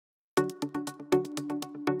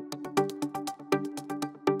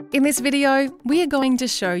In this video, we are going to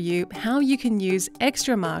show you how you can use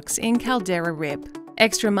ExtraMarks in Caldera RIP.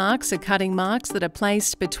 ExtraMarks are cutting marks that are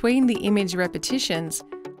placed between the image repetitions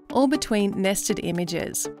or between nested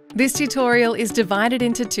images. This tutorial is divided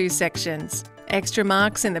into two sections: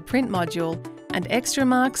 ExtraMarks in the PrintModule and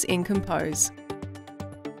ExtraMarks in Compose.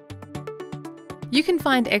 You can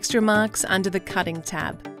find ExtraMarks under the Cutting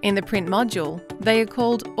tab. In the PrintModule, they are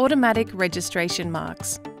called Automatic Registration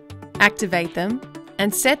Marks. Activate them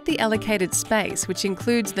and set the allocated space, which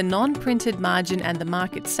includes the non-printed margin and the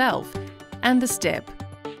mark itself, and the step.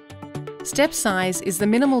 Step size is the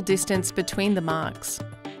minimal distance between the marks.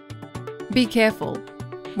 Be careful.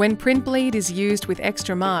 When print bleed is used with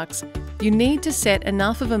ExtraMarks, you need to set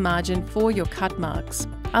enough of a margin for your cut marks.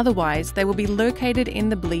 Otherwise, they will be located in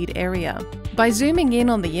the bleed area. By zooming in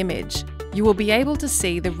on the image, you will be able to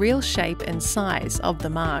see the real shape and size of the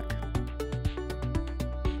mark.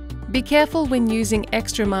 Be careful when using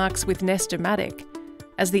ExtraMarks with Nestomatic,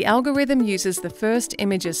 as the algorithm uses the first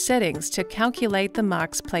image's settings to calculate the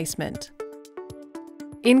mark's placement.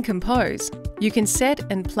 In Compose, you can set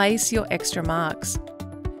and place your ExtraMarks.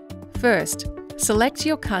 First, select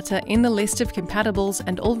your cutter in the list of compatibles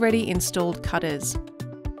and already installed cutters.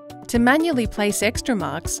 To manually place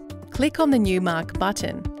ExtraMarks, click on the New Mark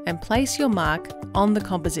button and place your mark on the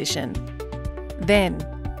composition. Then,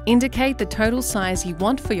 indicate the total size you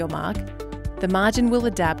want for your mark. The margin will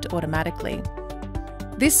adapt automatically.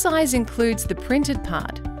 This size includes the printed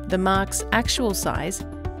part, the mark's actual size,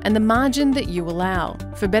 and the margin that you allow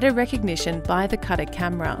for better recognition by the cutter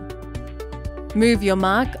camera. Move your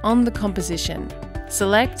mark on the composition.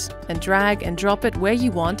 Select and drag and drop it where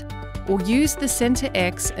you want, or use the Center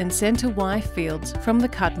X and Center Y fields from the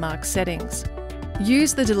cut mark settings.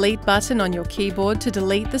 Use the Delete button on your keyboard to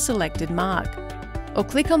delete the selected mark, or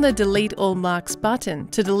click on the Delete All Marks button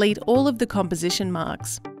to delete all of the composition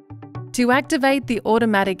marks. To activate the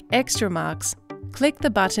automatic ExtraMarks, click the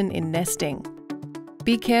button in Nesting.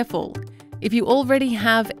 Be careful. If you already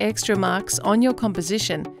have ExtraMarks on your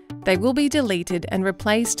composition, they will be deleted and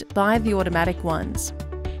replaced by the automatic ones.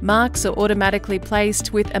 Marks are automatically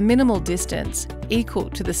placed with a minimal distance equal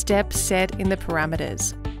to the step set in the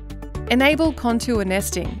parameters. Enable contour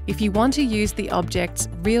nesting if you want to use the object's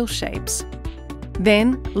real shapes.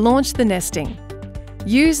 Then, launch the nesting.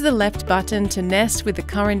 Use the left button to nest with the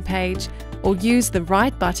current page, or use the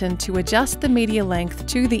right button to adjust the media length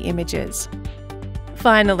to the images.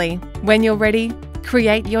 Finally, when you're ready,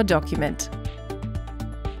 create your document.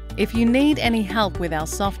 If you need any help with our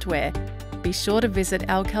software, be sure to visit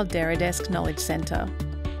our Caldera Desk Knowledge Center.